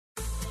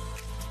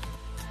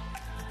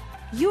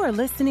You are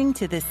listening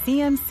to the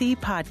CMC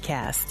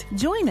Podcast.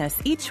 Join us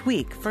each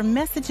week for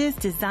messages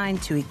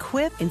designed to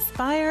equip,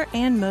 inspire,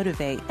 and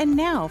motivate. And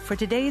now for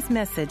today's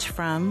message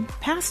from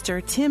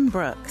Pastor Tim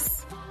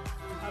Brooks.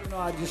 I don't know,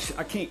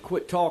 I can't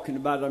quit talking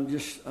about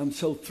it. I'm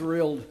so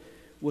thrilled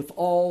with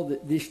all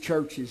that this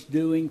church is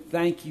doing.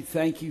 Thank you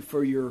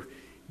for your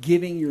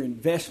giving, your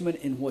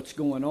investment in what's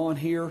going on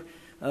here.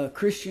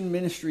 Christian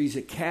Ministries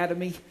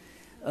Academy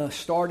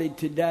started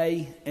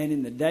today, and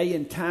in the day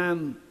and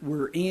time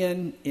we're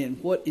in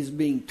what is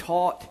being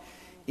taught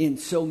in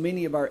so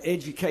many of our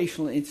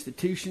educational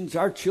institutions,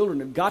 our children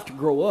have got to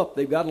grow up.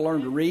 They've got to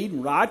learn to read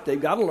and write. They've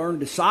got to learn to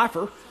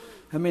decipher.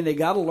 I mean, they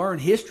got to learn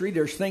history.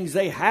 There's things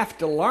they have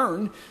to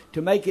learn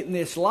to make it in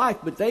this life,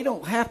 but they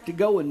don't have to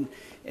go and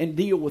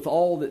deal with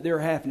all that they're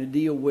having to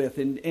deal with.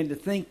 And to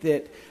think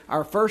that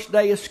our first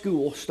day of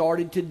school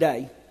started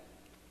today,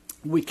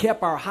 we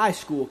kept our high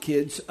school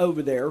kids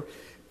over there,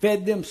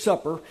 fed them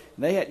supper.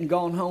 They hadn't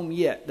gone home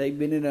yet. They've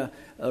been in a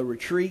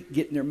retreat,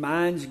 getting their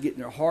minds, getting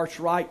their hearts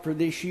right for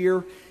this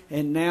year.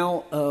 And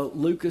now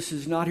Lucas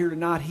is not here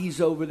tonight. He's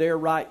over there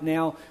right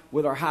now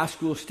with our high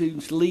school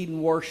students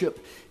leading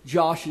worship.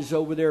 Josh is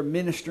over there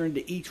ministering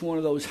to each one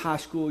of those high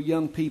school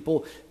young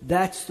people.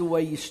 That's the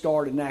way you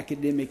start an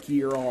academic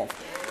year off.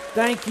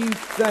 Thank you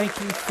for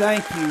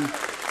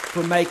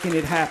making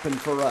it happen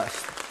for us.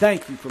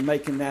 Thank you for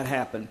making that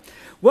happen.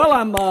 Well,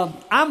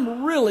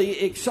 I'm really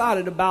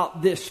excited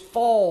about this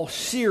fall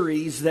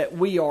series that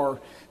we're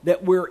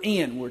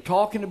in. We're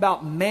talking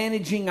about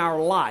managing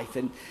our life,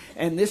 and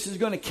this is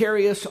going to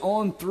carry us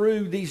on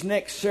through these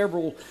next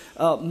several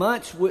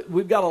months.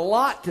 We've got a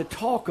lot to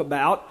talk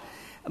about.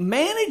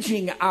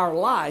 Managing our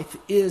life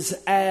is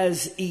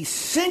as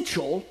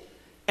essential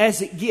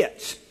as it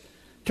gets.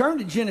 Turn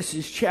to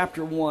Genesis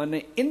chapter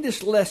 1. In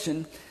this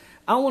lesson,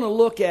 I want to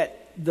look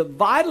at the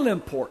vital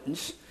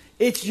importance.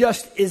 It's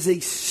just as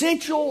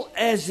essential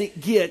as it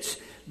gets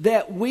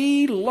that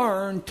we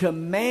learn to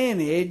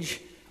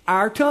manage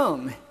our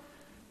tongue,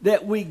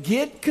 that we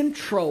get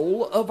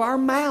control of our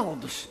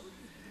mouths.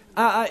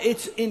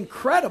 It's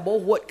incredible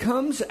what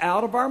comes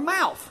out of our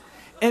mouth,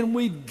 and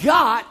we've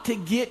got to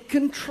get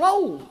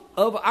control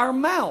of our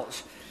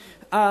mouths.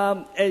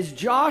 As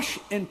Josh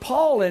and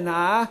Paul and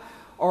I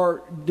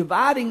are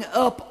dividing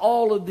up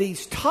all of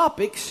these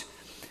topics,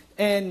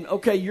 and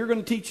okay, you're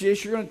going to teach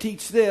this, you're going to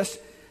teach this.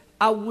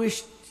 I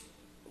wish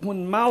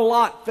when my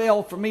lot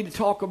fell for me to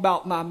talk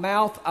about my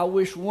mouth, I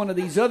wish one of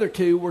these other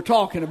two were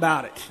talking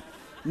about it.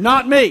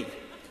 Not me.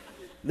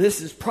 This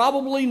is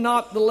probably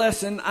not the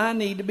lesson I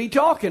need to be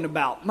talking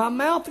about. My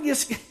mouth,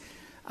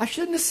 I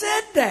shouldn't have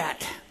said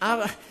that.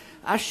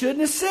 I shouldn't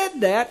have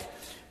said that.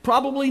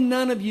 Probably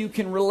none of you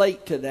can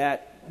relate to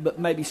that, but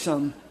maybe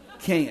some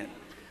can.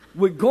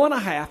 We're going to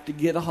have to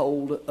get a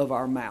hold of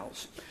our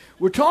mouths.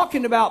 We're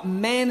talking about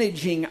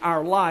managing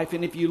our life,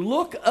 and if you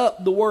look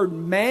up the word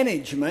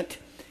management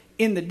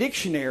in the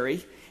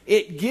dictionary,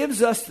 it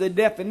gives us the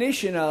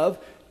definition of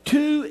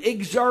to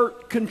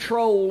exert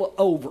control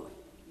over.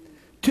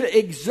 To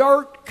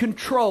exert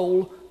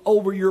control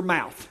over your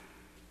mouth.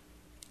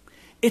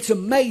 It's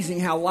amazing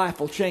how life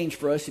will change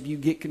for us if you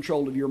get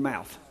control of your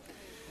mouth.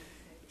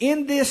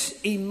 In this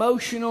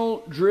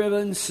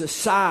emotional-driven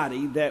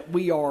society that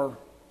we are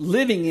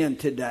living in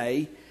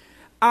today,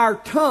 our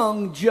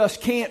tongue just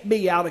can't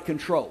be out of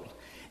control.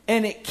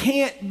 And it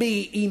can't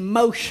be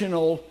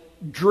emotional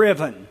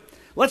driven.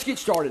 Let's get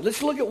started.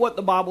 Let's look at what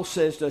the Bible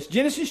says to us.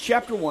 Genesis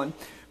chapter 1,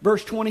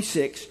 verse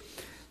 26.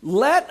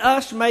 Let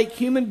us make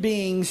human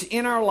beings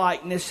in our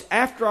likeness,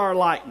 after our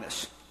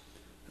likeness.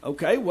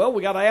 Okay, well,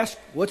 we got to ask,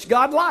 what's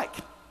God like?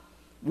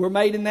 We're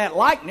made in that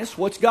likeness.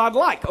 What's God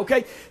like?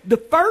 Okay, the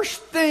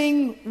first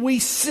thing we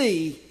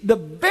see, the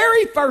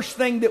very first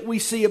thing that we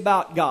see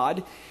about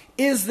God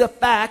is the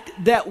fact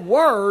that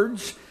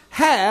words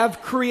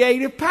have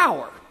creative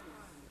power.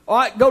 All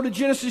right, go to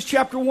Genesis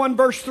chapter 1,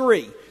 verse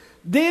 3.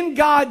 Then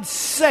God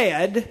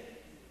said,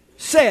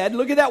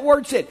 look at that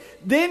word said.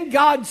 Then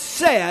God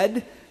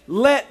said,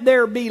 let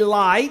there be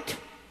light.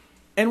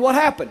 And what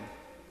happened?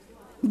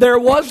 There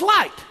was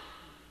light.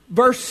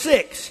 Verse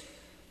 6.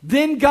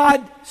 Then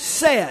God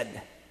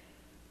said.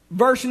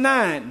 Verse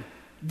 9.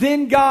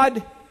 Then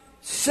God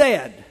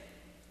said.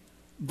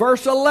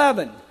 Verse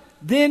 11.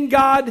 Then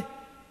God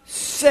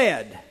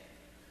said.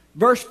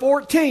 Verse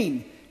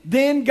 14.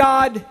 Then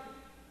God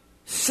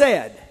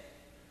said.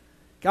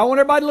 Okay, I want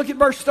everybody to look at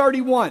verse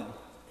 31.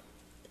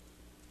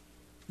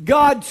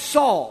 God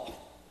saw.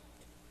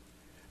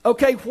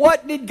 Okay,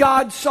 what did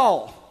God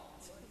saw?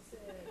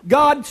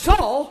 God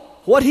saw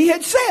what he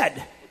had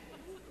said.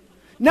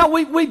 Now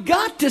we've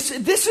got to see,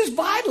 this is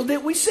vital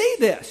that we see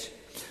this.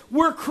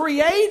 We're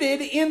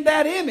created in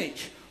that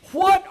image.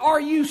 What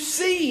are you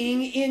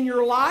seeing in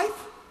your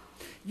life?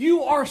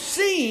 You are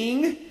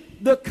seeing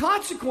the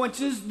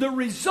consequences, the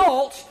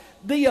results,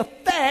 the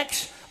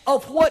effects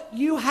of what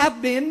you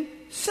have been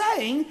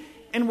saying,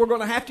 and we're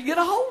going to have to get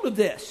a hold of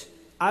this.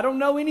 I don't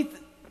know any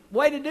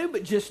way to do,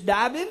 but just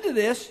dive into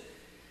this.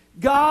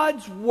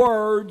 God's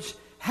words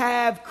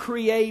have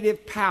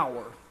creative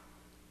power,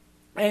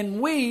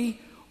 and we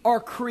are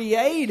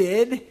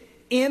created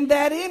in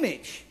that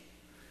image.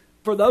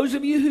 For those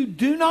of you who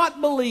do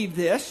not believe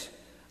this,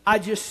 I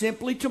just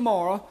simply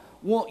tomorrow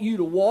want you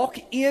to walk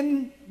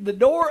in the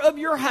door of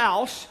your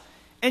house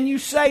and you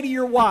say to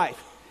your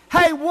wife,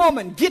 "Hey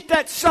woman, get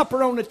that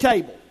supper on the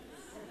table."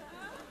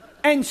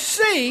 And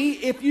see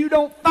if you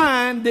don't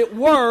find that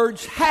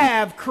words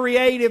have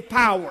creative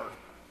power.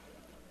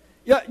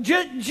 Yeah,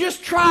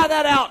 just try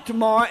that out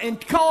tomorrow and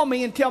call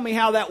me and tell me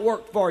how that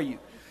worked for you.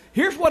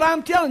 Here's what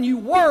I'm telling you.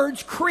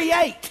 Words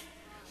create.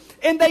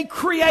 And they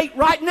create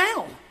right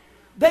now.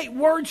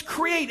 Words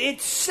create.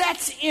 It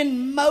sets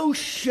in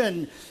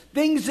motion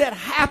things that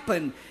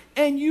happen.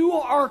 And you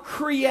are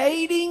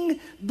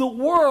creating the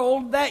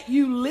world that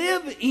you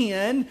live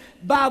in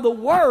by the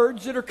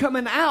words that are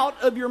coming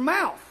out of your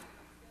mouth.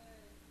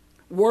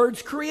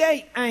 Words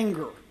create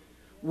anger.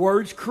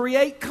 Words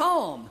create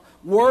calm.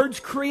 Words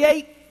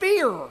create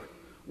fear.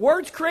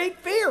 Words create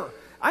fear.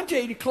 I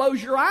tell you to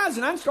close your eyes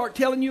and I'd start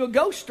telling you a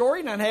ghost story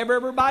and I'd have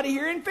everybody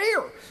here in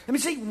fear. I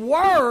mean, see,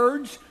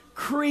 words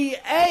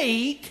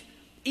create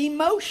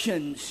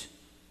emotions.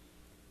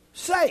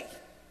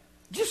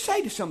 Just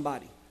say to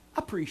somebody, "I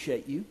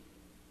appreciate you."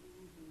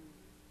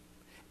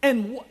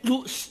 And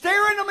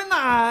staring them in the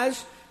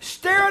eyes,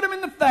 stare at them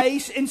in the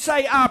face and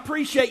say, "I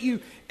appreciate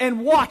you,"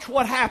 and watch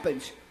what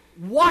happens.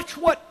 Watch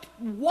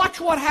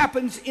what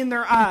happens in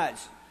their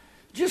eyes.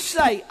 Just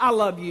say, "I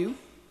love you."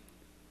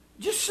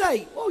 Just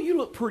say, "Oh, you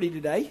look pretty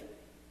today.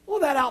 Oh,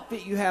 that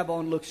outfit you have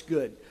on looks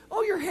good.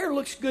 Oh, your hair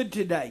looks good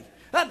today."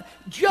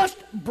 Just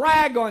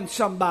brag on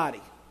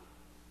somebody.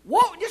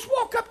 Just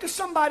walk up to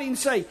somebody and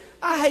say,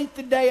 "I hate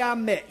the day I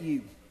met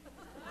you."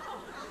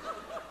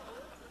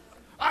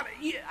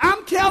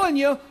 I'm telling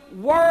you,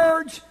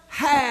 words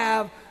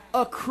have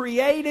a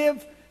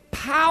creative,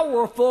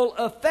 powerful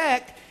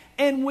effect,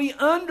 and we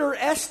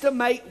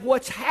underestimate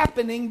what's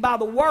happening by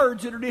the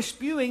words that are just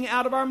spewing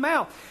out of our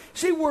mouth.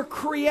 See, we're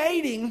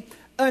creating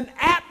an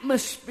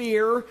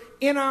atmosphere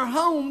in our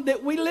home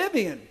that we live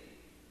in.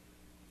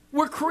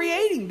 We're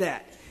creating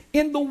that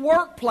in the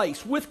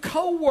workplace with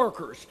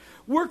coworkers.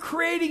 We're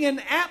creating an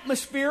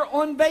atmosphere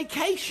on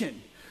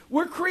vacation.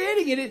 We're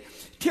creating it.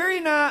 Terry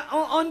and I,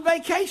 on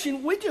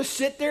vacation, we just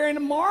sit there and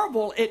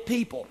marvel at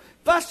people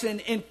fussing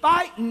and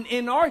fighting.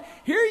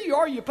 Here you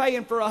are, you're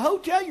paying for a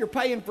hotel, you're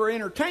paying for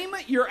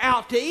entertainment, you're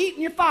out to eat,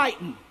 and you're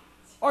fighting.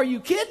 Are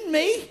you kidding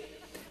me?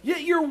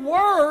 Your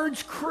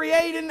words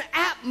create an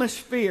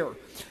atmosphere.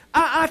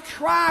 I'm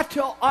trying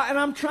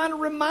to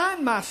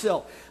remind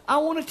myself. I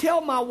want to tell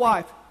my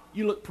wife,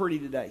 "You look pretty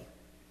today.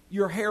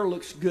 Your hair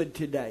looks good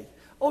today.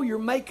 Oh, your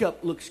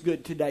makeup looks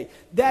good today.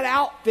 That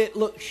outfit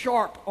looks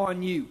sharp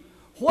on you."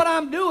 What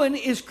I'm doing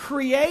is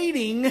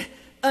creating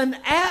an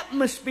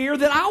atmosphere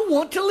that I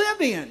want to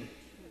live in.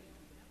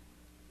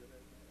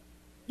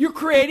 You're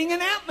creating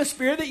an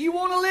atmosphere that you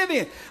want to live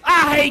in.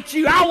 "I hate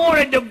you. I want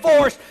a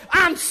divorce.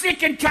 I'm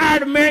sick and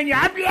tired of marrying you."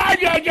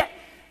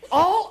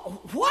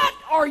 What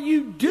are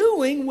you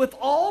doing with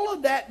all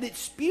of that's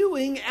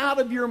spewing out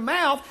of your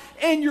mouth,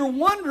 and you're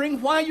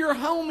wondering why your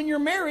home and your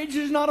marriage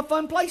is not a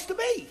fun place to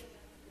be?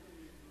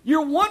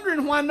 You're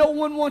wondering why no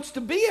one wants to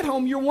be at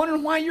home. You're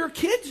wondering why your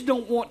kids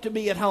don't want to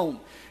be at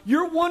home.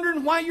 You're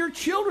wondering why your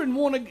children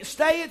want to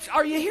stay.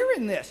 Are you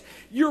hearing this?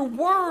 Your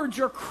words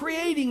are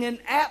creating an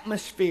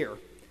atmosphere.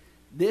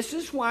 This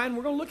is why, and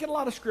we're going to look at a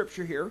lot of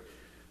scripture here.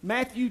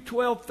 Matthew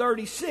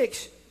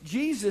 12:36,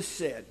 Jesus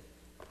said,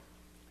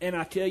 and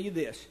I tell you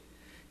this,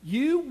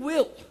 you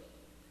will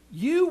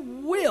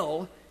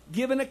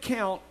give an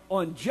account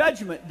on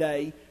Judgment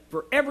Day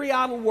for every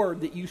idle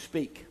word that you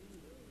speak.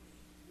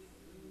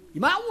 You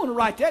might want to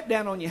write that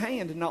down on your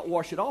hand and not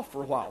wash it off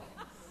for a while.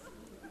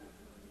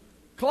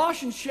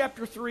 Colossians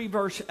chapter 3,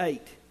 verse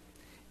 8.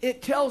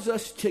 It tells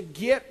us to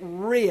get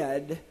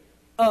rid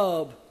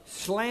of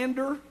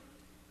slander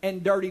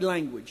and dirty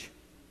language.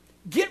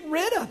 Get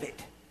rid of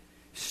it.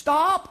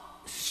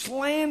 Stop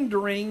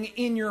slandering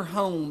in your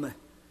home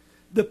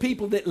the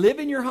people that live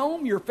in your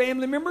home, your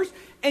family members,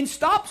 and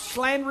stop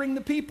slandering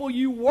the people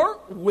you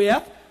work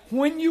with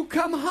when you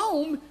come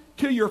home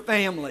to your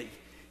family.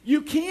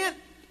 You can't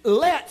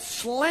let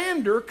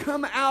slander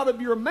come out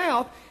of your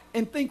mouth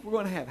and think we're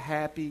going to have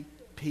happy,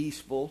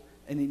 peaceful,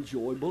 and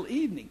enjoyable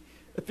evening.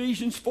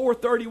 Ephesians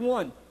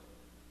 4:31,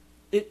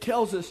 it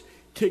tells us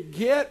to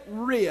get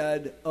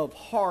rid of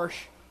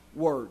harsh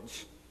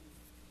words.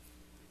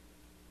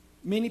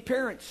 Many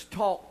parents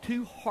talk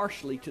too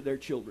harshly to their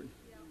children.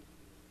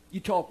 You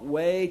talk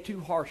way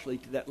too harshly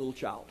to that little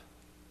child.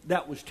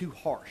 That was too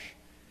harsh.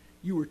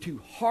 You were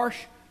too harsh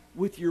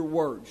with your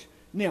words.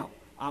 Now,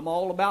 I'm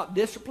all about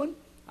discipline.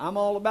 I'm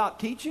all about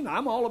teaching.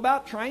 I'm all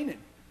about training.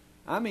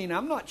 I mean,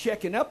 I'm not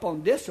checking up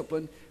on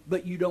discipline,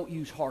 but you don't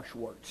use harsh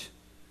words.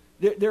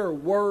 There are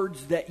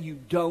words that you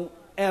don't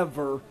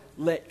ever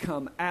let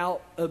come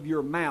out of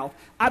your mouth.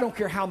 I don't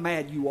care how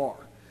mad you are.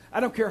 I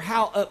don't care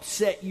how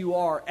upset you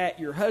are at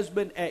your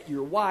husband, at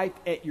your wife,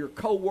 at your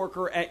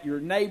coworker, at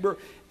your neighbor,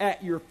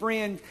 at your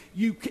friend.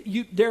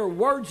 There are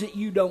words that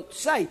you don't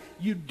say.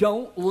 You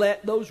don't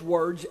let those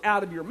words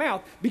out of your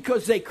mouth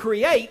because they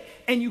create,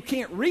 and you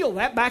can't reel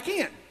that back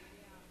in.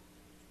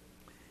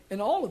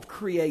 In all of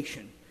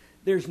creation,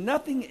 there's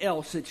nothing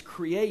else that's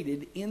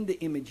created in the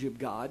image of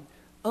God,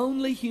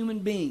 only human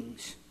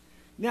beings.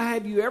 Now,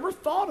 have you ever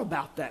thought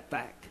about that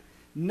fact?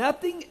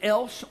 Nothing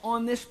else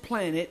on this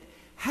planet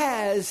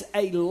has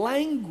a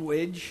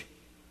language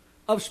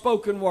of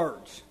spoken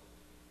words.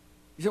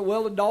 You say,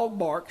 well, the dog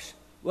barks.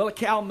 Well, a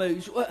cow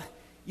moos. Well,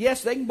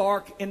 yes, they can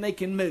bark and they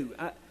can moo.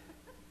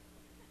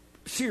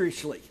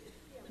 Seriously.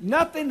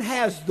 Nothing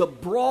has the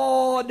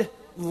broad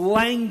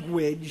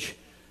language,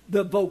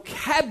 the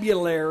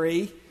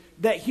vocabulary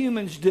that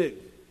humans do.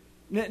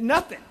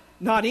 Nothing.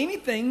 Not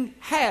anything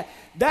has.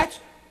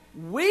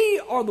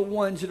 We are the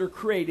ones that are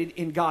created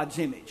in God's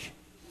image.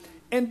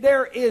 And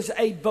there is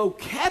a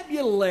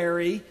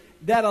vocabulary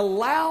that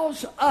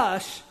allows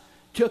us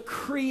to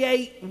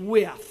create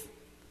with.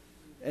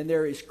 And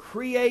there is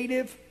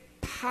creative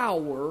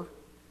power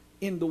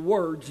in the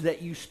words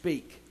that you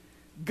speak.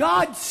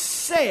 God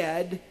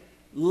said,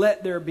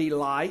 "Let there be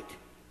light,"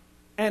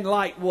 and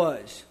light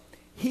was.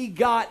 He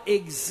got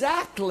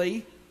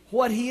exactly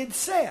what he had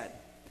said.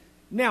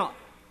 Now,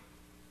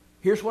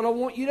 here's what I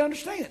want you to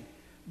understand.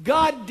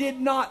 God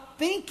did not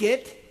think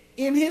it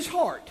in his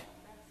heart.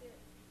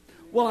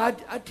 Well,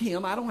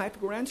 Tim, I don't have to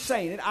go around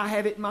saying it. I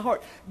have it in my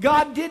heart.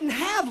 God didn't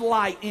have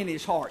light in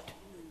his heart.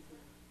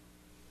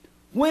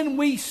 When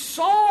we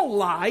saw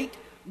light,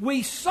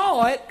 we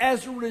saw it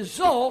as a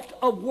result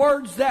of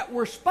words that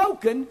were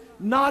spoken,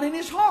 not in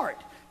his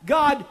heart.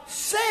 God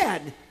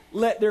said,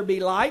 "Let there be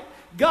light."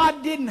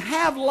 God didn't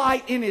have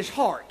light in his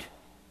heart.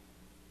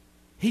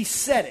 He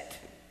said it.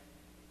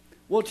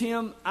 Well,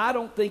 Tim, I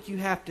don't think you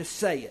have to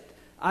say it.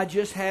 I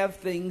just have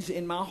things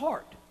in my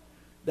heart.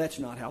 That's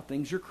not how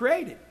things are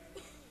created.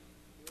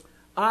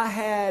 I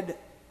had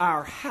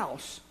our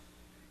house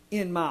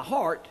in my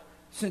heart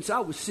since I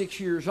was 6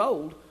 years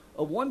old,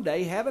 of one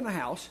day having a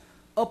house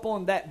up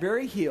on that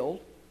very hill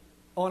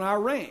on our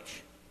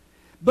ranch.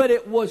 But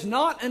it was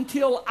not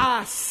until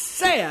I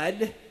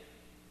said,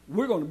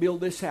 "We're going to build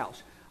this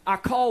house." I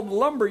called the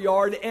lumber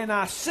yard and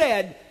I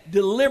said,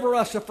 "Deliver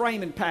us a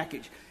framing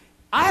package."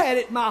 I had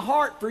it in my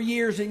heart for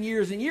years and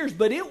years and years,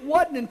 but it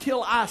wasn't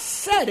until I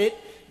said it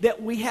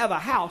that we have a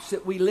house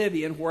that we live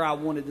in where I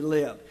wanted to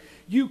live.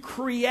 You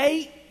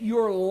create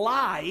your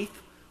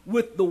life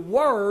with the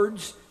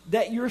words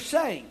that you're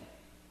saying.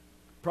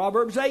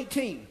 Proverbs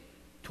 18,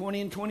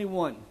 20 and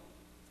 21.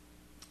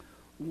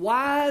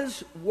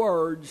 Wise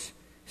words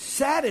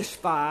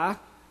satisfy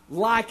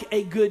like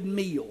a good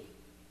meal.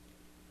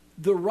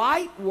 The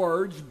right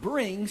words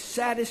bring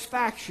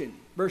satisfaction.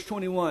 Verse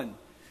 21.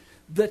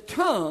 The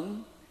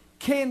tongue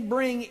can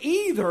bring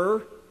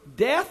either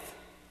death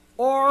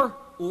or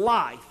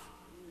life.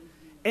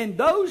 And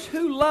those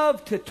who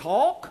love to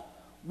talk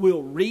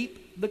will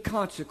reap the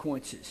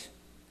consequences.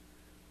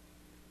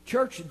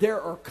 Church,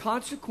 there are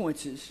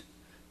consequences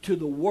to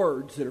the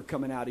words that are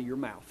coming out of your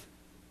mouth.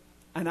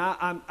 And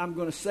I'm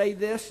going to say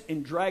this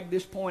and drag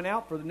this point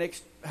out for the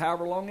next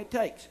however long it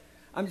takes.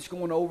 I'm just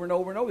going over and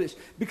over and over this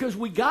because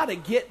we got to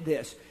get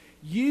this.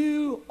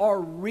 You are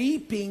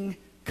reaping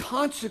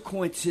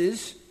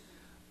consequences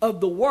of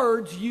the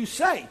words you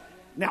say.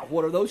 Now,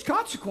 what are those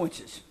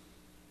consequences?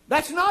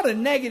 That's not a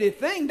negative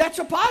thing. That's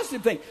a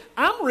positive thing.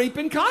 I'm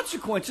reaping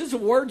consequences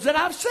of words that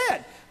I've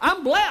said.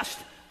 I'm blessed.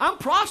 I'm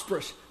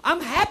prosperous.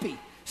 I'm happy.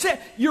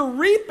 You're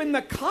reaping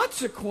the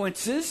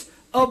consequences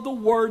of the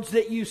words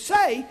that you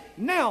say.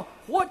 Now,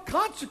 what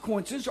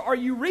consequences are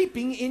you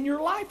reaping in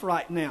your life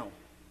right now?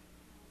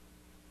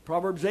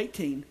 Proverbs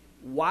 18,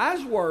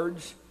 wise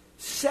words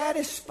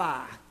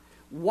satisfy.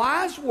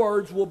 Wise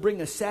words will bring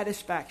a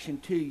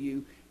satisfaction to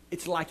you.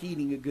 It's like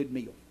eating a good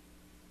meal.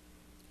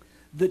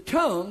 The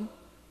tongue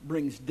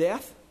brings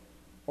death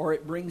or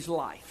it brings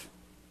life.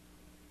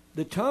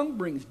 The tongue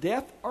brings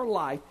death or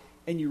life,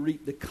 and you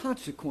reap the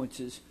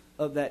consequences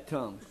of that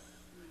tongue.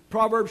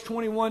 Proverbs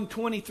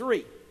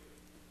 21:23.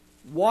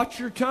 Watch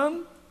your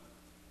tongue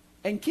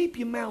and keep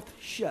your mouth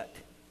shut,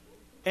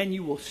 and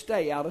you will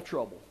stay out of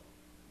trouble.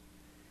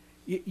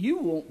 You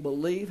won't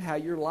believe how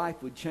your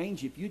life would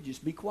change if you'd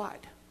just be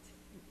quiet.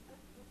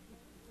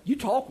 You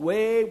talk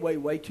way, way,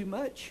 way too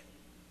much.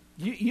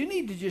 You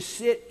need to just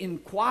sit in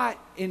quiet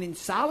and in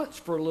silence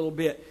for a little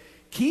bit.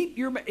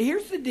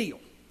 Here's the deal.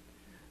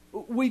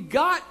 We've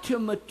got to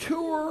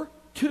mature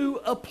to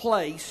a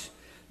place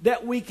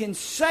that we can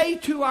say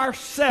to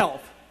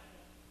ourselves,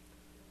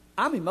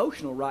 I'm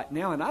emotional right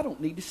now and I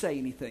don't need to say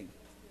anything.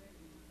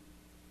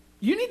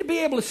 You need to be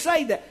able to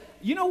say that.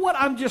 You know what?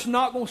 I'm just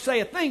not going to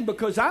say a thing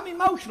because I'm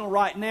emotional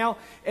right now,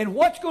 and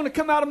what's going to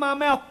come out of my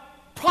mouth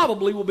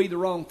probably will be the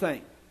wrong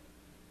thing.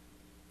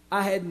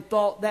 I hadn't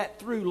thought that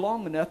through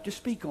long enough to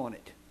speak on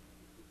it.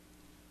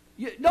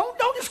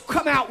 Don't just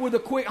come out with a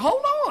quick,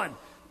 hold on.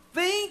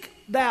 Think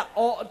that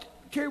all.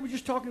 Terry was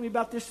just talking to me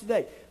about this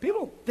today.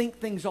 People don't think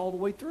things all the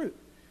way through.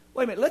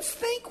 Wait a minute, let's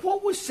think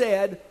what was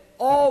said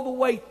all the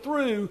way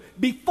through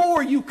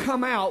before you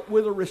come out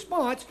with a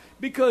response,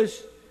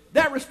 because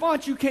that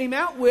response you came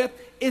out with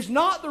is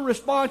not the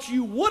response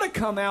you would have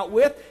come out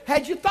with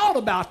had you thought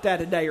about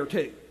that a day or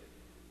two.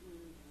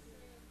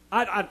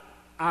 I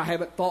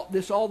haven't thought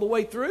this all the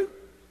way through.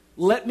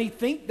 Let me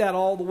think that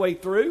all the way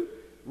through.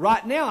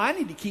 Right now, I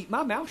need to keep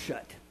my mouth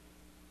shut.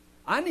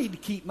 I need to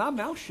keep my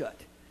mouth shut.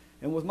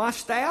 And with my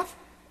staff,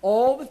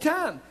 all the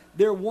time,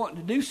 they're wanting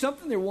to do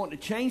something, they're wanting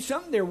to change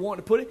something, they're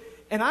wanting to put it,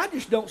 and I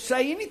just don't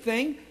say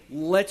anything.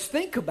 Let's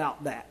think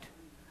about that.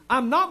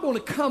 I'm not going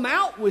to come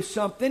out with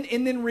something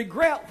and then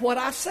regret what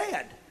I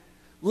said.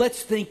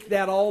 Let's think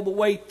that all the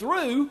way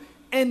through,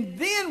 and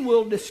then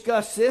we'll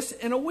discuss this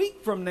in a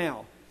week from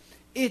now.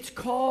 It's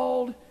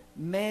called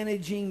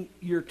managing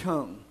your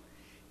tongue.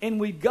 And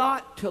we've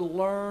got to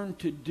learn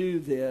to do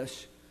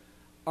this.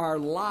 Our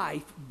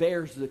life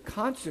bears the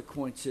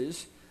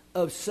consequences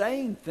of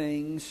saying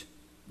things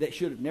that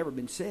should have never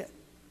been said.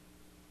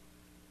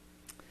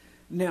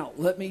 Now,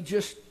 let me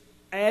just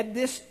add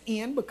this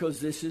in, because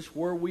this is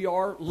where we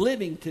are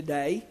living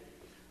today.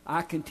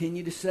 I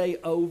continue to say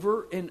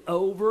over and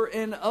over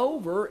and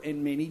over,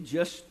 and many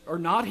just are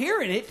not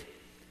hearing it.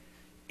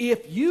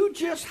 If you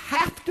just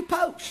have to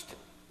post,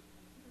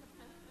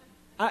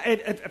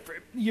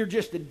 you're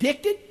just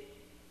addicted,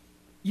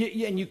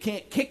 and you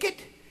can't kick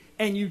it,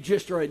 and you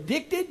just are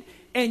addicted,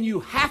 and you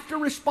have to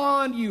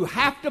respond, you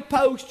have to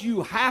post,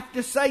 you have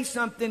to say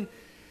something.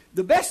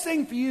 The best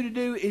thing for you to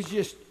do is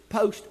just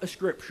post a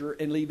scripture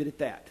and leave it at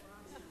that.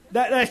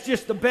 That's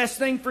just the best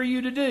thing for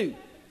you to do.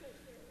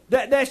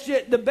 That's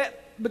just the best,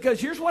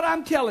 because here's what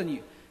I'm telling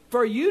you.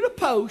 For you to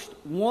post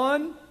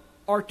 1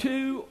 or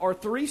 2 or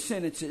 3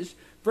 sentences,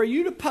 for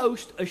you to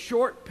post a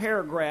short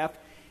paragraph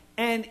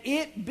and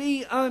it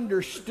be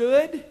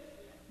understood,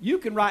 you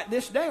can write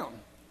this down.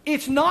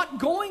 It's not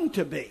going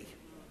to be.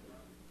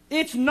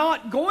 It's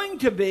not going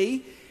to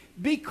be,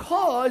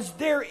 because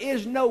there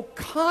is no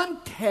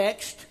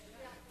context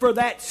for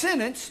that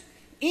sentence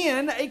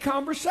in a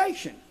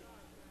conversation.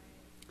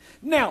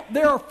 Now,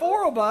 there are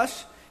 4 of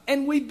us,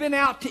 and we've been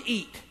out to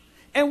eat.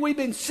 And we've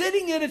been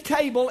sitting at a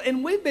table,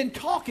 and we've been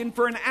talking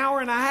for an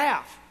hour and a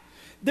half.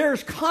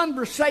 There's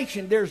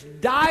conversation, there's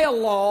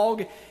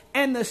dialogue,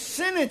 and the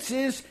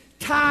sentences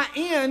tie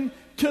in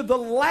to the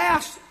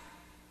last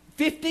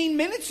 15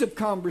 minutes of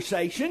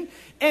conversation,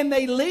 and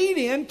they lead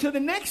into the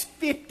next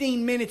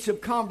 15 minutes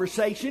of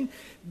conversation.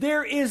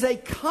 There is a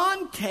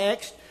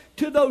context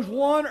to those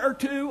 1 or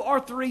 2 or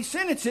 3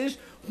 sentences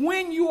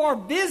when you are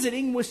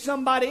visiting with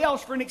somebody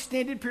else for an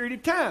extended period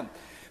of time.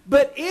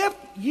 But if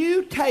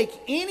you take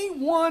any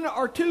 1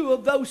 or 2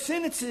 of those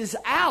sentences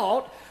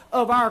out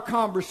of our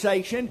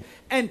conversation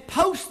and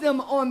post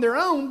them on their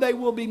own, they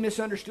will be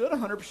misunderstood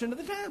 100% of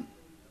the time.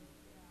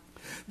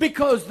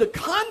 Because the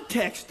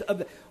context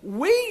of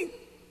we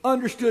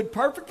understood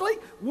perfectly.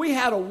 We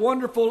had a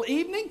wonderful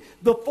evening.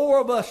 The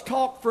 4 of us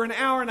talked for an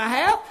hour and a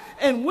half,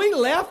 and we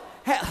left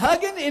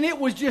hugging, and it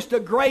was just a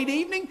great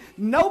evening.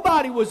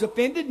 Nobody was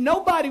offended.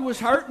 Nobody was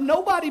hurt.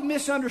 Nobody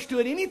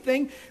misunderstood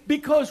anything,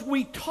 because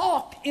we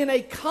talked in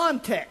a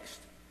context.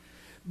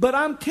 But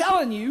I'm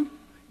telling you,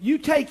 you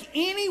take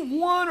any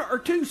 1 or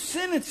 2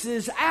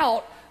 sentences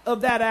out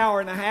of that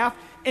hour and a half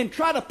and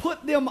try to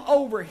put them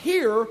over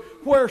here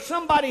where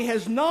somebody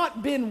has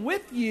not been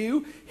with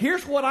you,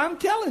 here's what I'm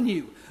telling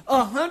you.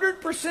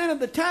 100% of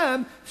the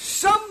time,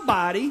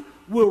 somebody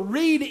will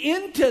read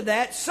into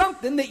that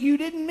something that you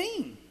didn't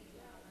mean.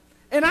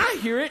 And I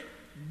hear it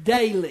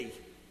daily.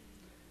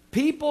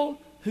 People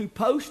who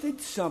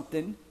posted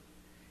something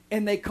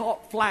and they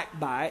caught flack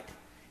by it,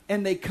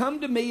 and they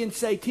come to me and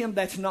say, Tim,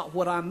 that's not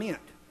what I meant.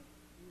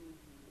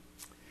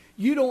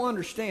 You don't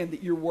understand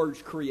that your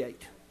words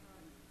create.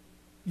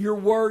 Your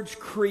words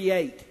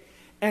create.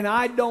 And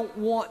I don't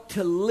want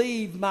to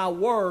leave my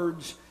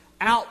words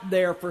out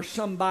there for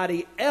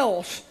somebody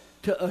else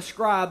to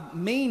ascribe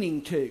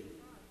meaning to.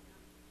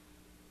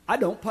 I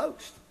don't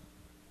post.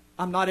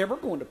 I'm not ever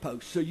going to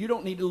post, so you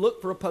don't need to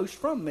look for a post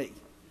from me.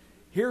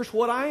 Here's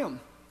what I am.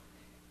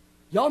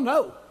 Y'all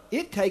know,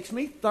 it takes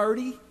me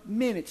 30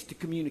 minutes to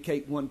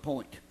communicate one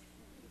point.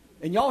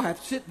 And y'all have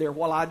to sit there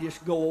while I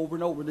just go over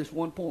and over this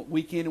one point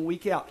week in and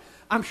week out.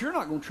 I'm sure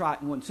not going to try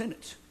it in one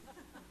sentence.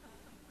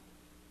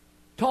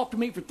 Talk to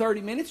me for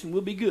 30 minutes and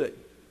we'll be good.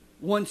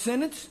 One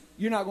sentence,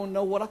 you're not going to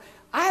know what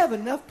I have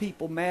enough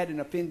people mad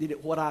and offended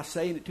at what I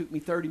say, and it took me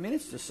 30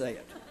 minutes to say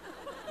it.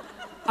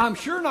 I'm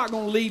sure not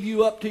going to leave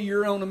you up to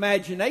your own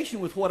imagination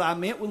with what I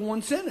meant with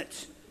one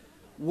sentence.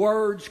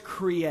 Words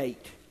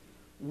create.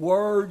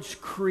 Words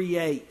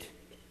create.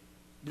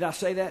 Did I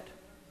say that?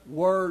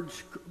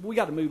 Words. We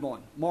got to move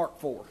on. Mark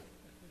 4.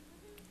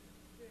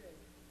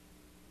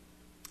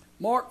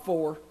 Mark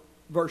 4,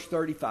 verse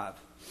 35.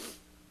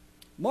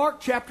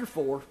 Mark chapter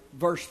 4,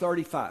 verse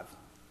 35.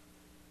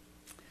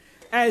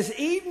 As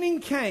evening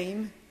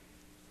came,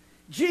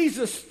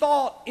 Jesus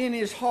thought in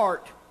his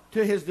heart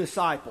to his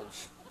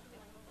disciples,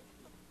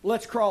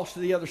 let's cross to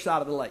the other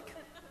side of the lake.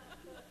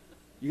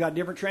 You got a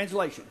different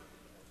translation.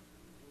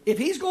 If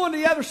he's going to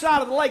the other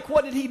side of the lake,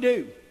 what did he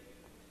do?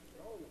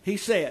 He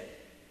said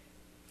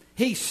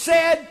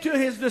to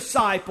his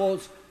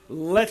disciples,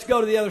 let's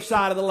go to the other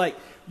side of the lake.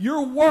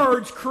 Your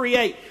words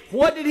create.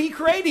 What did he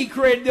create? He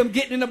created them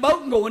getting in a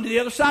boat and going to the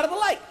other side of the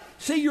lake.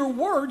 See, your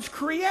words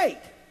create.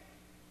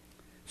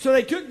 So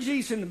they took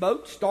Jesus in the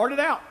boat, started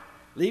out,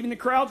 leaving the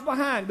crowds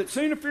behind. But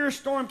soon a fierce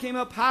storm came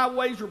up, high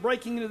waves were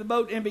breaking into the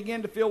boat and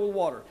began to fill with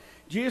water.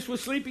 Jesus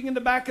was sleeping in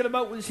the back of the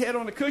boat with his head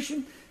on a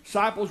cushion.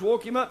 Disciples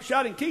woke him up,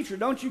 shouting, "Teacher,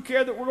 don't you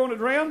care that we're going to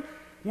drown?"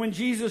 When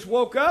Jesus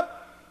woke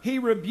up, he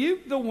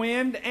rebuked the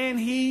wind, and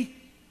he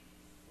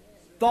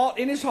thought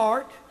in his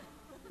heart,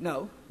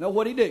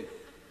 what'd he do?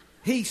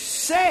 He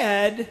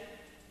said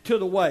to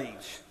the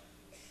waves,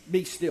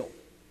 "Be still."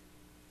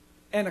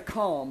 And a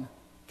calm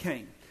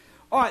came.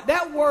 All right,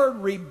 that word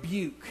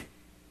rebuke,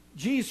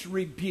 Jesus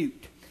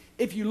rebuked.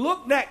 If you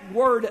look that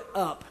word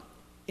up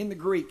in the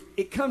Greek,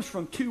 it comes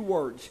from two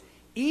words.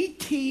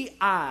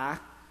 E-T-I,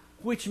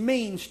 which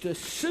means to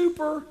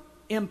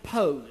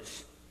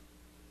superimpose.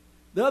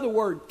 The other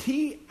word,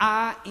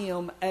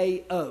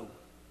 T-I-M-A-O,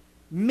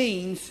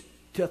 means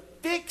to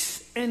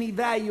fix an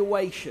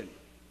evaluation.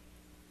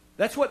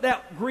 That's what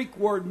that Greek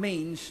word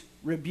means,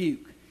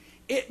 rebuke.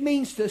 It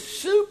means to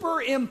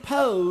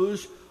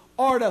superimpose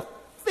or to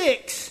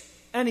fix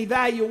an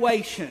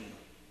evaluation.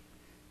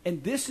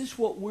 And this is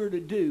what we're to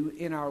do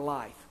in our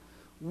life.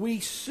 We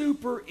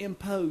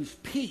superimpose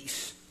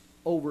peace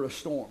over a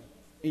storm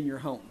in your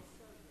home.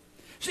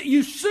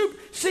 You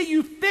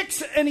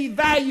fix an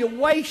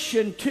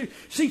evaluation to...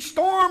 See,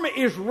 storm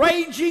is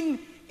raging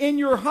in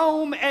your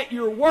home, at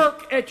your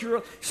work,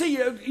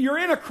 you're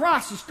in a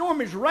crisis.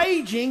 Storm is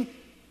raging.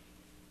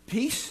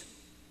 Peace,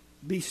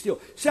 be still.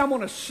 See, I'm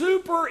going to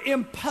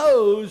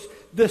superimpose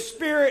the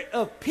spirit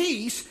of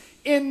peace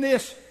in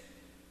this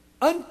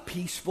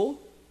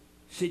unpeaceful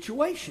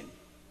situation.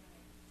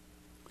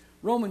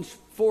 Romans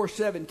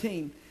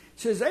 4:17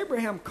 says,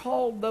 Abraham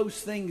called those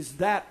things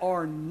that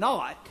are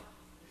not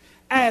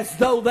as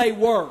though they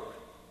were.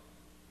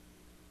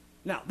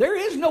 Now, there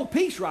is no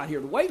peace right here.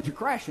 The waves are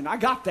crashing. I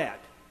got that.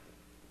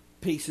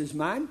 Peace is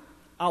mine.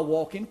 I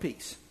walk in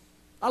peace.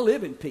 I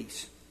live in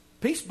peace.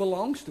 Peace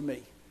belongs to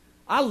me.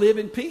 I live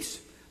in peace.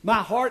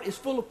 My heart is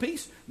full of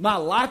peace. My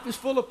life is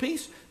full of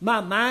peace.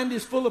 My mind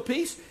is full of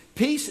peace.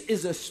 Peace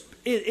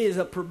is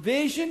a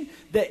provision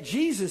that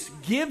Jesus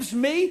gives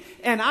me,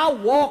 and I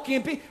walk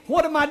in peace.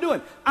 What am I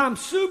doing? I'm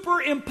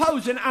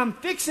superimposing. I'm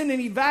fixing an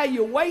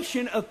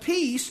evaluation of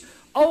peace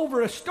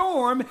over a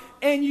storm,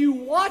 and you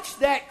watch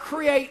that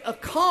create a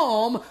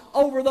calm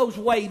over those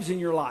waves in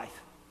your life.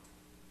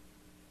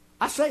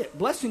 I say it.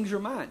 Blessings are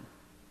mine.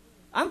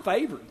 I'm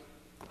favored.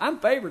 I'm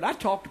favored. I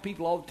talk to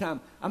people all the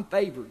time. I'm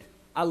favored.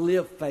 I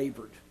live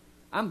favored.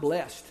 I'm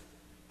blessed.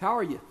 How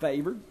are you?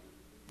 Favored.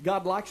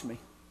 God likes me.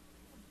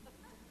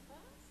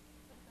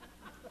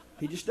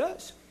 He just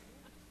does.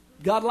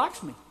 God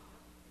likes me.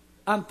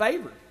 I'm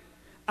favored.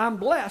 I'm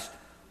blessed.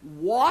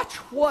 Watch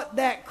what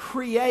that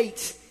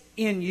creates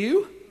in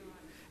you,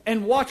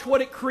 and watch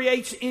what it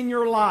creates in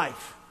your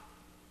life.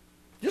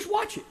 Just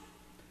watch it.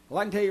 Well,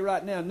 I can tell you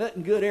right now,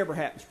 nothing good ever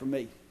happens for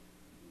me.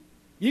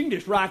 You can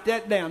just write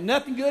that down.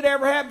 Nothing good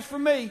ever happens for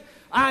me.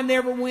 I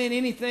never win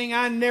anything.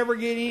 I never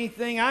get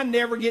anything. I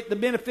never get the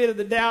benefit of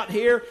the doubt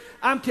here.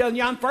 I'm telling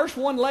you, I'm the first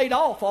one laid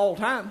off all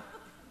the time.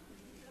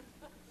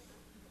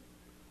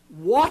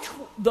 Watch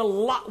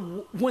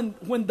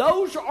when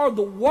those are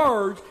the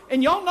words,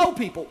 and y'all know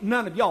people,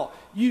 none of y'all,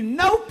 you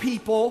know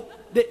people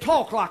that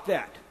talk like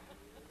that.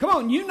 Come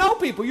on, you know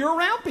people, you're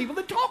around people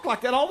that talk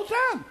like that all the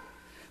time.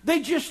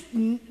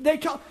 They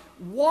talk.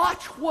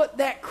 Watch what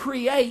that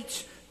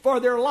creates for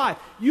their life.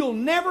 You'll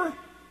never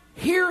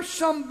hear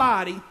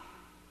somebody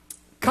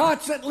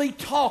constantly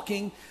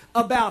talking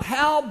about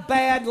how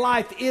bad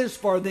life is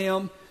for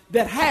them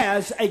that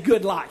has a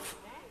good life.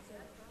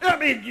 I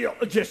mean,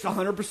 just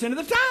 100%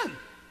 of the time.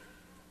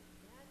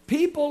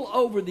 People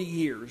over the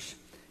years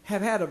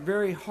have had a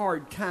very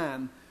hard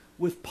time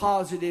with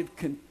positive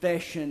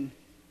confession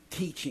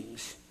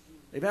teachings.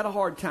 They've had a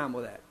hard time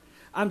with that.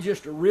 I'm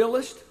just a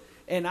realist,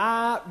 and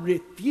I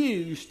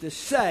refuse to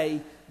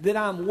say that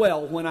I'm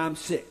well when I'm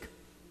sick.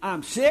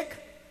 I'm sick.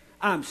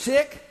 I'm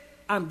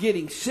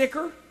getting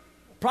sicker.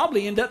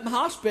 Probably end up in the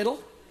hospital.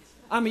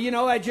 I mean,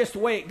 that's just the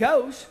way it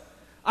goes.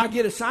 I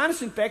get a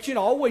sinus infection, it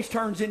always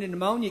turns into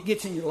pneumonia, it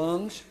gets in your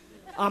lungs.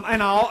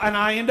 And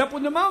I end up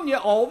with pneumonia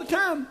all the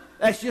time.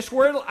 That's just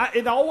where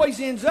it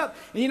always ends up.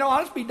 And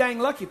I'll just be dang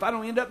lucky if I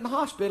don't end up in the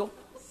hospital.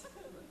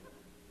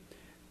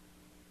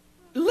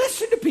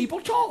 Listen to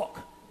people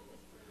talk.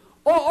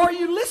 Or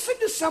you listen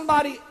to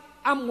somebody,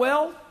 I'm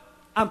well,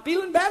 I'm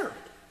feeling better.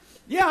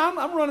 Yeah,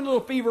 I'm running a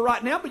little fever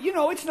right now, but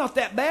it's not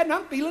that bad and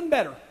I'm feeling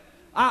better.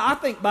 I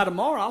think by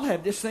tomorrow I'll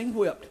have this thing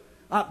whipped.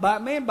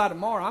 By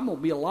tomorrow I'm going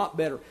to be a lot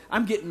better.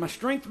 I'm getting my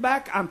strength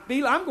back. I'm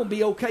going to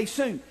be okay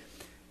soon.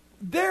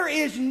 There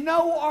is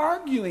no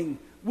arguing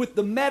with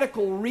the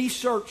medical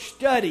research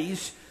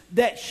studies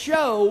that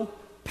show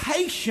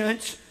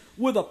patients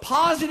with a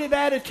positive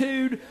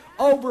attitude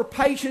over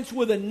patients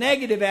with a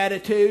negative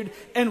attitude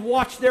and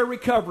watch their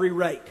recovery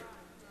rate.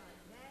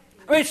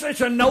 I mean,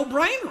 it's a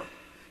no-brainer.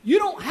 You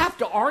don't have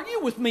to argue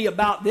with me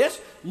about this.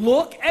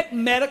 Look at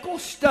medical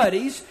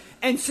studies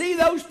and see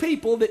those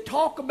people that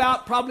talk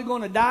about probably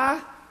going to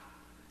die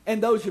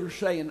and those that are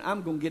saying,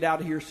 I'm going to get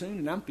out of here soon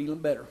and I'm feeling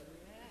better.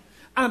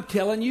 I'm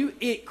telling you,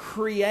 it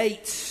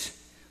creates.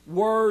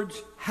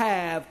 Words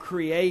have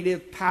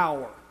creative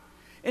power.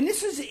 And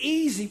this is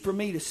easy for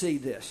me to see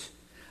this.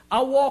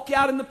 I walk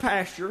out in the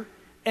pasture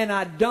and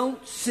I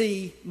don't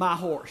see my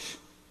horse.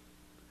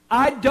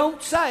 I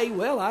don't say,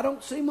 well, I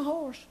don't see my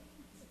horse.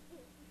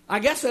 I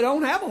guess I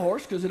don't have a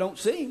horse because I don't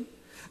see him.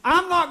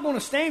 I'm not going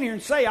to stand here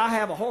and say I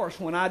have a horse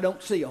when I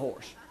don't see a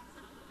horse.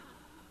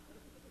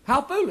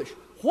 How foolish.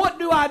 What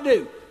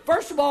do?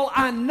 First of all,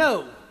 I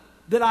know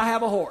that I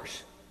have a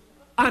horse.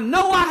 I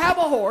know I have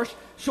a horse,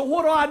 so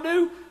what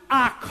do?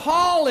 I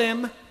call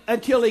him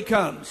until he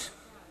comes.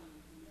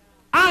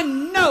 I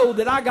know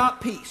that I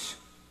got peace.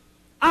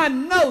 I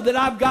know that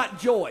I've got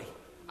joy.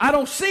 I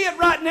don't see it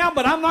right now,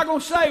 but I'm not going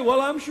to say,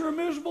 well, I'm sure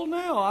miserable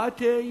now. I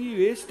tell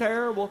you, it's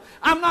terrible.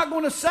 I'm not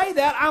going to say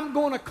that. I'm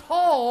going to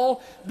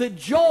call the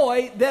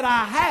joy that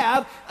I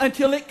have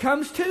until it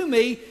comes to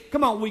me.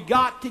 Come on, we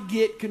got to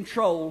get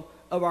control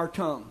of our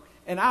tongue.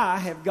 And I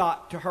have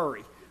got to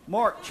hurry.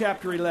 Mark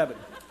chapter 11.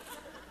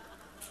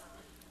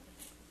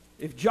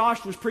 If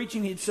Josh was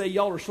preaching, he'd say,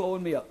 y'all are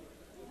slowing me up.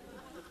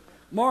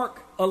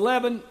 Mark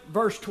 11,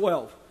 verse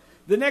 12.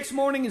 The next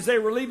morning, as they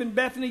were leaving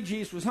Bethany,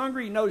 Jesus was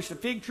hungry. He noticed a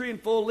fig tree in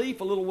full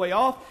leaf a little way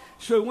off,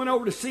 so he went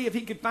over to see if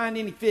he could find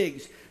any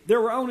figs.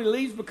 There were only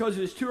leaves because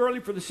it was too early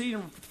for the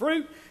season of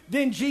fruit.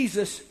 Then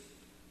Jesus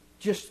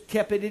just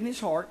kept it in his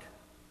heart.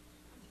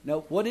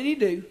 No, what did he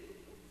do?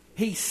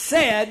 He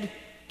said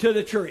to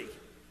the tree.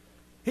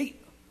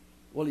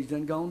 He's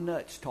done gone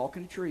nuts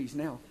talking to trees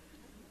now.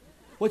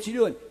 What's he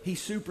doing?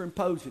 He's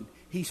superimposing.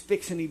 He's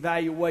fixing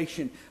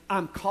evaluation.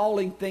 I'm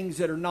calling things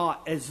that are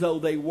not as though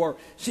they were.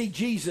 See,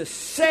 Jesus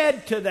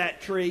said to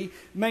that tree,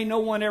 may no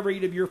one ever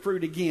eat of your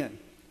fruit again.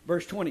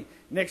 Verse 20.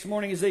 Next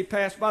morning as they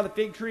passed by the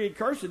fig tree and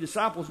cursed, the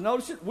disciples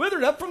noticed it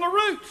withered up from the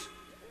roots.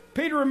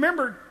 Peter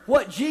remembered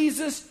what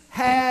Jesus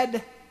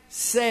had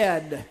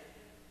said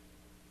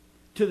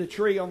to the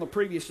tree on the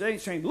previous day,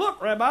 saying,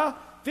 look, Rabbi,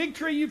 fig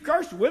tree you've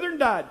cursed, withered and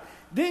died.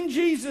 Then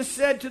Jesus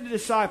said to the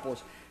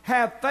disciples,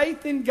 have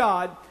faith in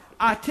God.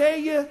 I tell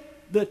you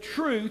the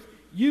truth,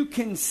 you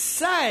can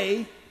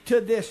say to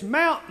this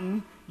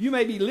mountain, you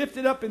may be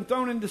lifted up and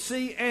thrown into the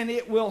sea, and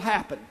it will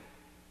happen.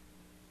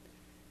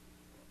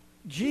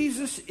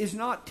 Jesus is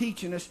not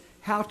teaching us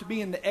how to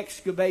be in the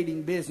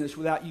excavating business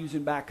without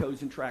using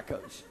backhoes and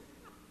trackhoes.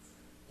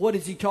 What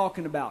is he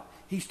talking about?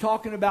 He's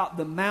talking about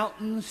the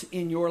mountains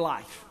in your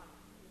life.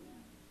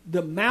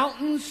 The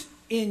mountains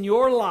in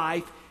your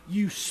life,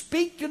 you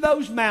speak to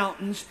those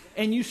mountains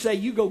and you say,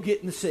 you go get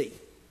in the sea.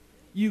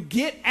 You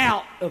get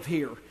out of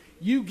here.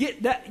 You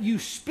get that. You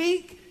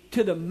speak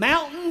to the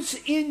mountains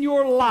in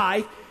your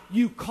life.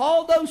 You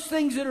call those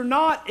things that are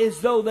not as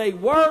though they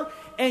were,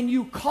 and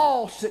you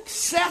call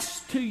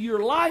success to your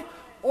life,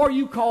 or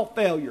you call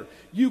failure.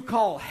 You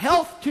call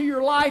health to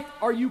your life,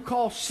 or you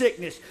call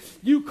sickness.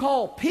 You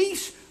call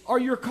peace, or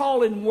you're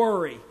calling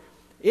worry.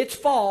 It's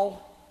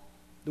fall.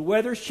 The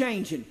weather's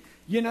changing.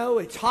 You know,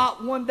 it's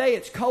hot one day,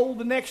 it's cold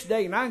the next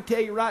day, and I can tell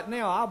you right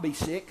now, I'll be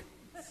sick.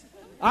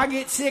 I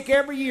get sick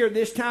every year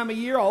this time of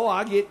year. Oh,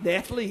 I get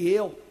deathly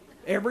ill.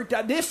 Every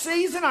time. This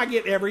season, I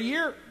get every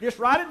year. Just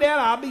write it down,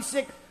 I'll be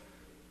sick.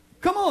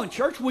 Come on,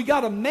 church, we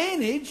got to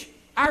manage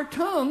our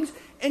tongues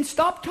and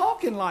stop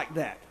talking like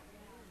that.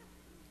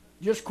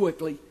 Just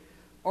quickly,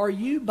 are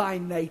you by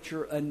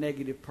nature a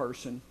negative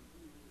person?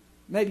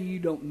 Maybe you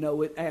don't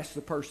know it. Ask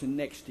the person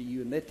next to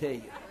you and they'll tell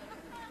you.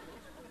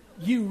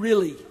 You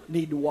really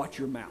need to watch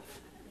your mouth.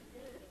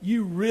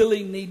 You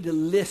really need to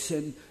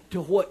listen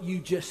to what you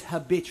just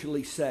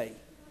habitually say.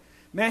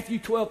 Matthew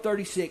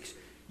 12:36,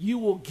 you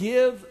will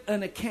give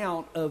an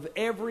account of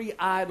every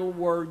idle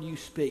word you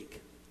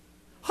speak.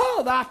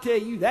 Oh, I tell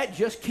you, that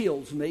just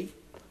kills me.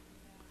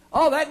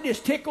 Oh, that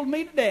just tickled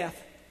me to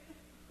death.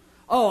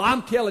 Oh,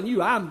 I'm telling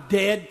you, I'm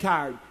dead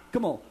tired.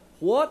 Come on.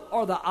 What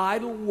are the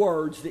idle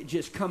words that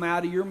just come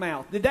out of your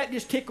mouth? Did that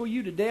just tickle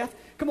you to death?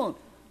 Come on.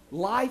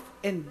 Life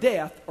and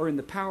death are in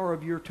the power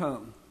of your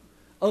tongue.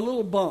 A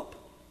little bump.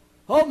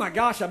 Oh my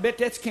gosh, I bet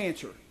that's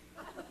cancer.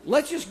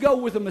 Let's just go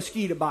with a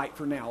mosquito bite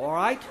for now, all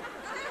right?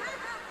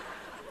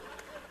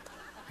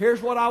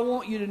 Here's what I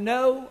want you to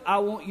know. I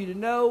want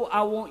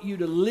you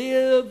to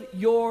live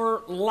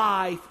your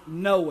life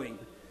knowing.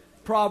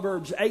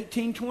 Proverbs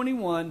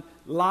 18:21,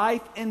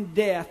 life and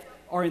death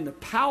are in the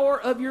power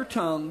of your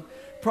tongue.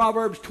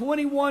 Proverbs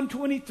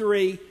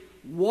 21:23,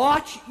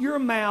 watch your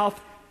mouth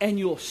and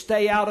you'll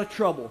stay out of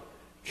trouble.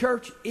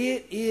 Church,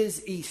 it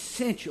is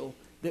essential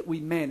that we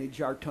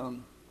manage our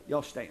tongue.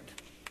 Y'all stand.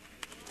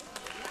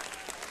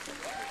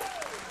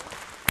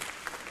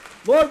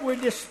 Lord,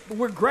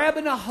 we're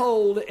grabbing a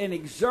hold and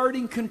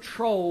exerting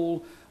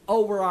control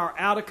over our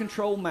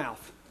out-of-control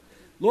mouth.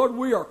 Lord,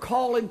 we are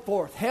calling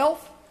forth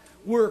health.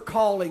 We're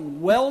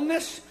calling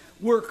wellness.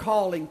 We're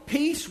calling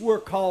peace. We're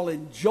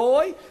calling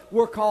joy.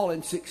 We're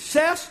calling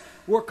success.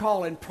 We're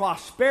calling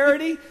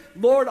prosperity.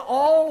 Lord,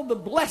 all the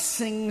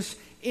blessings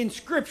in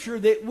Scripture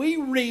that we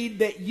read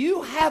that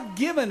you have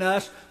given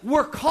us,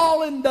 we're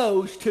calling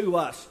those to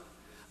us.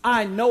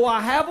 I know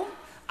I have them.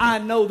 I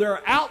know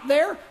they're out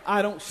there.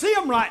 I don't see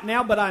them right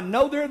now, but I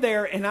know they're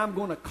there, and I'm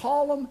going to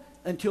call them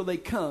until they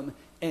come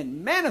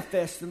and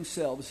manifest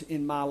themselves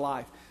in my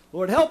life.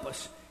 Lord, help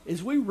us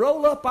as we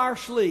roll up our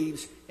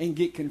sleeves and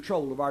get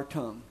control of our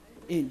tongue.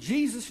 In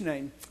Jesus'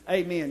 name,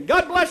 amen.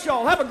 God bless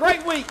y'all. Have a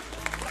great week.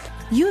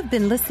 You have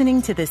been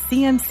listening to the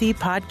CMC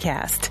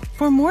Podcast.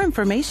 For more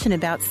information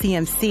about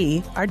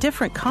CMC, our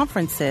different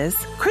conferences,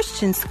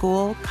 Christian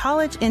school,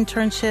 college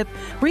internship,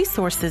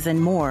 resources,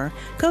 and more,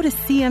 go to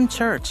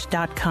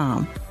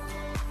cmchurch.com.